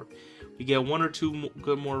 144. We get 1 or 2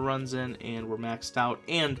 good more runs in, and we're maxed out.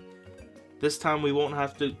 And this time we won't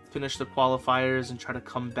have to finish the qualifiers and try to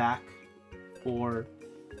come back for,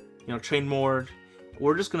 you know, train more.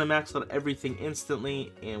 We're just gonna max out everything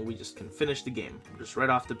instantly, and we just can finish the game. Just right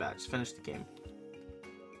off the bat, just finish the game.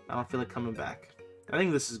 I don't feel like coming back. I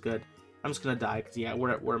think this is good. I'm just gonna die because yeah,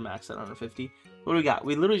 we're maxed at 150. What do we got?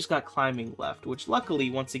 We literally just got climbing left, which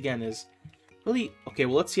luckily once again is. Really? Okay,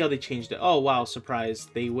 well, let's see how they changed it. Oh, wow, surprise.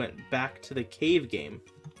 They went back to the cave game.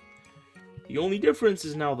 The only difference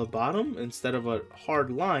is now the bottom, instead of a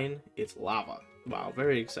hard line, it's lava. Wow,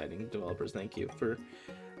 very exciting, developers. Thank you for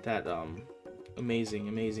that amazing,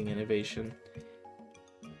 amazing innovation.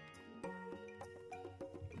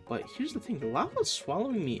 But here's the thing. The lava's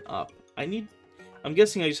swallowing me up. I'm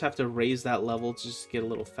guessing I just have to raise that level to just get a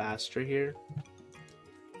little faster here.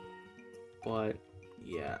 But,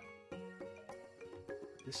 yeah.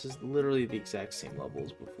 This is literally the exact same level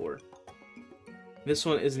as before. This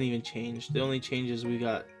one isn't even changed. The only change is we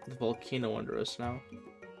got the volcano under us now.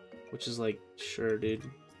 Which is like, sure, dude.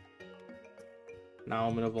 Now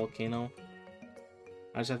I'm in a volcano.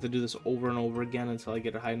 I just have to do this over and over again until I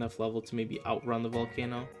get a high enough level to maybe outrun the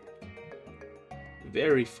volcano.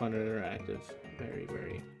 Very fun and interactive. Very,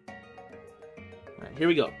 very. Alright, here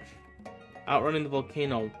we go. Outrunning the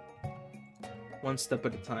volcano. One step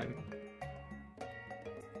at a time.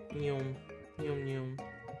 Yum, yum, yum.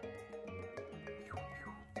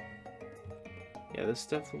 Yeah,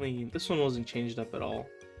 this one wasn't changed up at all.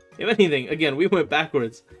 If anything, again, we went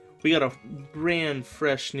backwards. We got a brand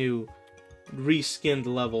fresh new reskinned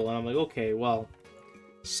level, and I'm like, okay, well,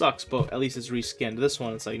 sucks, but at least it's reskinned. This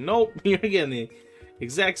one, it's like, nope, you're getting the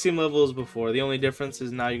exact same level as before. The only difference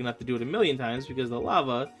is now you're gonna have to do it a million times because the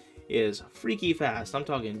lava is freaky fast. I'm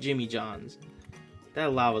talking Jimmy John's.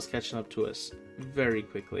 That lava's catching up to us very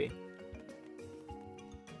quickly.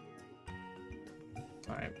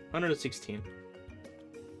 Alright, 116.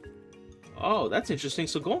 Oh, that's interesting.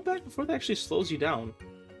 So going back and forth actually slows you down.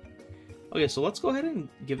 Okay, so let's go ahead and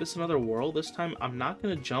give this another whirl. This time, I'm not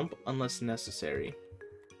going to jump unless necessary.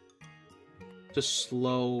 Just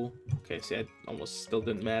slow. Okay, see, I almost still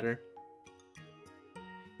didn't matter.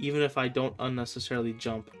 Even if I don't unnecessarily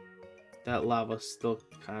jump, that lava still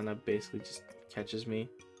kind of basically just catches me.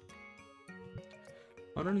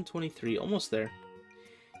 123, almost there.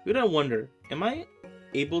 But I wonder, am I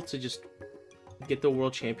able to just get the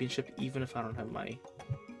world championship even if I don't have my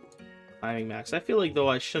climbing max? I feel like though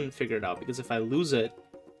I shouldn't figure it out, because if I lose it,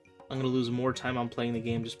 I'm going to lose more time on playing the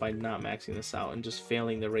game just by not maxing this out and just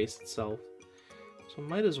failing the race itself. So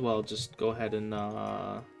might as well just go ahead and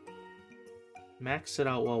max it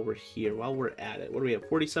out while we're here, while we're at it. What do we have,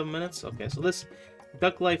 47 minutes? Okay, so this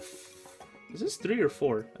Duck Life, is this 3 or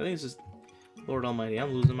 4? I think this is, Lord Almighty,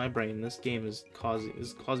 I'm losing my brain. This game is causing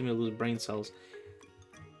me to lose brain cells.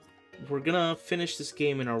 We're gonna finish this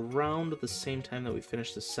game in around the same time that we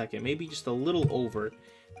finished the second, maybe just a little over.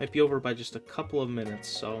 Might be over by just a couple of minutes,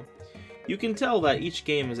 so you can tell that each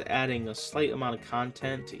game is adding a slight amount of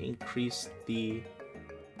content to increase the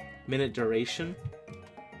minute duration,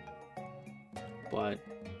 but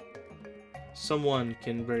someone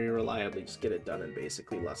can very reliably just get it done in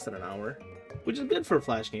basically less than an hour, which is good for a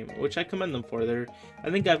Flash game, which I commend them for. I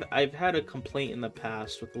think I've had a complaint in the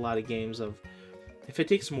past with a lot of games of, if it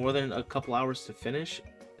takes more than a couple hours to finish,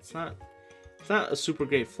 it's not a super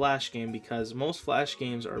great Flash game, because most Flash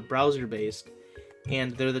games are browser based,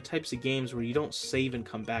 and they're the types of games where you don't save and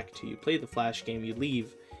come back to. You play the Flash game, you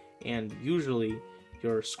leave, and usually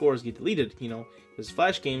your scores get deleted, you know, because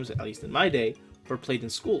Flash games, at least in my day, were played in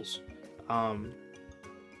schools.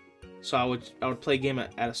 So I would play a game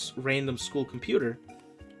at a random school computer,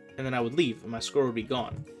 and then I would leave, and my score would be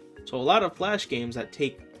gone. So a lot of Flash games that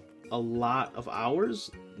take a lot of hours,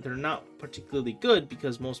 they're not particularly good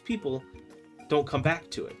because most people don't come back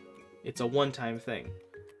to it. It's a one-time thing.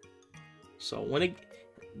 So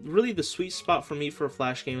really the sweet spot for me for a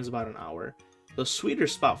Flash game is about an hour. The sweeter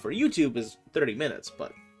spot for YouTube is 30 minutes,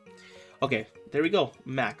 but okay, there we go.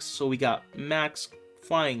 Max. So we got max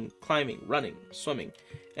flying, climbing, running, swimming,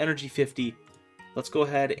 energy 50. Let's go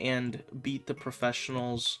ahead and beat the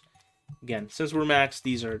professionals. Again, since we're max,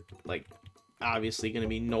 these are like obviously going to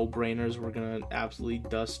be no-brainers. We're going to absolutely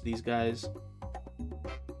dust these guys.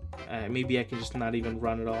 Maybe I can just not even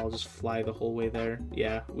run at all, just fly the whole way there.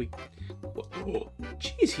 Yeah,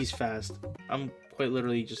 jeez, he's fast. I'm quite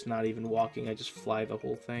literally just not even walking. I just fly the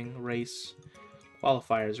whole thing. Race.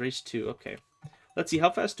 Qualifiers. Race 2. Okay. Let's see. How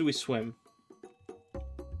fast do we swim?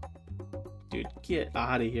 Dude, get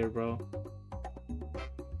out of here, bro.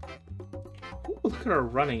 Ooh, look at our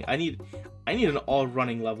running. I need an all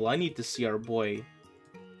running level. I need to see our boy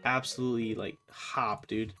absolutely like hop,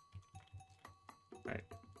 dude. Alright.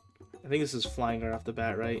 I think this is flying right off the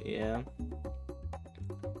bat, right? Yeah.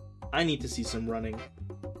 I need to see some running.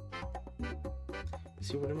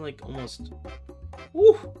 See, we're gonna like almost.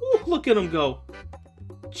 Ooh, look at him go.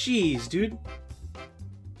 Jeez, dude.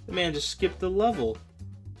 The man just skipped the level.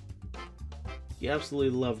 You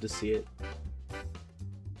absolutely love to see it.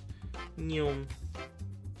 Nyum.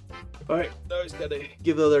 Alright, now he's gotta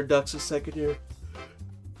give the other ducks a second here.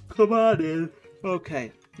 Come on, dude.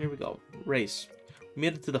 Okay, here we go. Race. We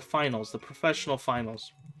made it to the finals, the professional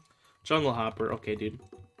finals. Jungle Hopper. Okay, dude.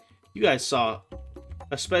 You guys saw,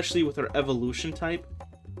 especially with our evolution type,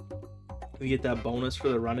 we get that bonus for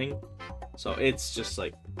the running. So it's just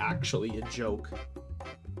like actually a joke.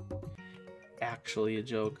 Actually a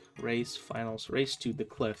joke. Race, finals, race to the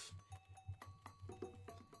cliff.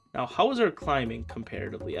 Now, how is our climbing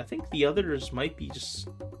comparatively? I think the others might be just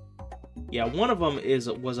Yeah, one of them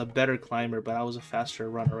was a better climber, but I was a faster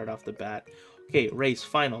runner right off the bat. Okay, race,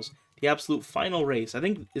 finals. The absolute final race. I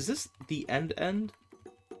think, is this the end?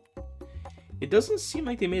 It doesn't seem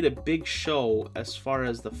like they made a big show as far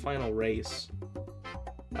as the final race.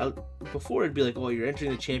 Before it'd be like, oh, you're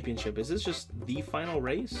entering the championship. Is this just the final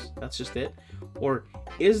race? That's just it? Or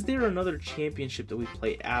is there another championship that we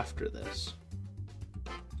play after this?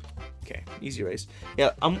 Okay, easy race.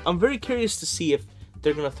 Yeah, I'm very curious to see if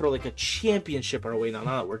they're gonna throw like a championship our way now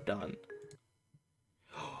that we're done.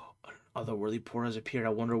 Otherworldly Portal has appeared. I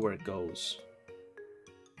wonder where it goes.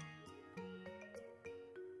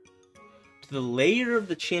 To the layer of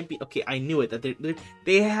the champion. Okay, I knew it. That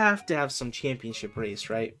they have to have some championship race,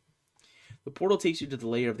 right? The portal takes you to the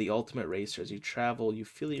layer of the ultimate racer. As you travel, you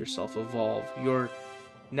feel yourself evolve. You're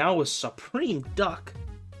now a supreme duck.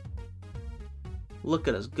 Look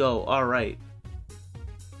at us go. All right.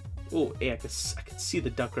 Oh, hey, I could see the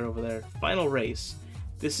duck right over there. Final race.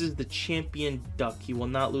 This is the champion duck. He will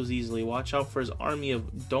not lose easily. Watch out for his army of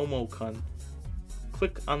Domokun.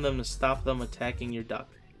 Click on them to stop them attacking your duck.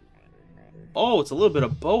 Oh, it's a little bit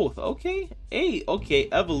of both. Okay. Hey, okay,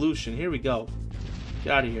 evolution. Here we go.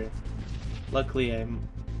 Get out of here. Luckily, I'm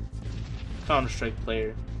a Counter-Strike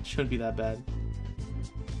player. Shouldn't be that bad.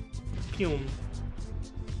 Pum.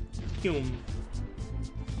 Pum.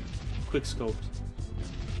 Quick scoped.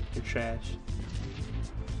 You're trash.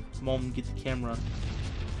 Mom, get the camera.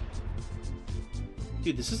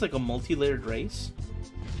 Dude, this is like a multi-layered race.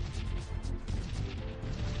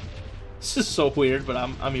 This is so weird, but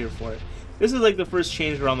I'm here for it. This is like the first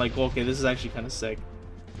change where I'm like, okay, this is actually kind of sick.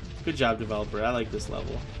 Good job, developer. I like this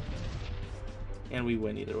level. And we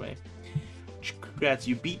win either way. Congrats,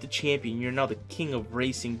 you beat the champion. You're now the king of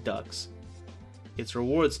racing ducks. It's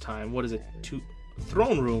rewards time. What is it?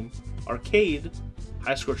 Throne room, arcade,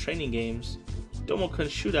 high score training games, Domokun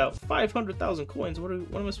shootout, 500,000 coins. What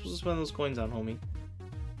am I supposed to spend those coins on, homie?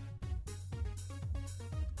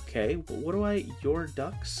 Okay, but what do I... Your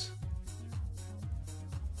ducks?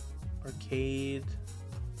 Arcade...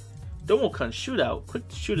 Domokun shootout. Quick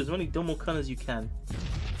to shoot as many Domokun as you can.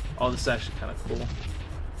 Oh, this is actually kind of cool.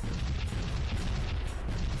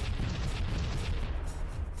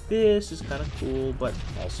 This is kind of cool, but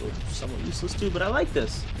also somewhat useless too. But I like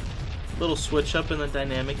this. Little switch up in the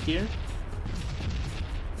dynamic here.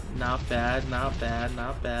 Not bad, not bad,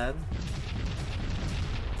 not bad.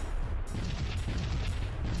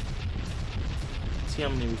 Let's see how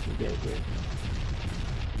many we can get here.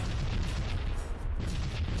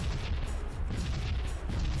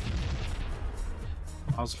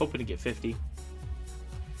 I was hoping to get 50.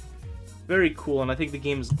 Very cool, and I think the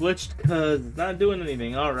game is glitched because it's not doing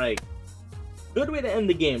anything. Alright. Good way to end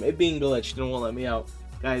the game, it being glitched and won't let me out.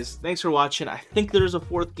 Guys, thanks for watching. I think there's a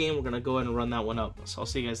fourth game. We're going to go ahead and run that one up. So I'll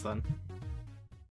see you guys then.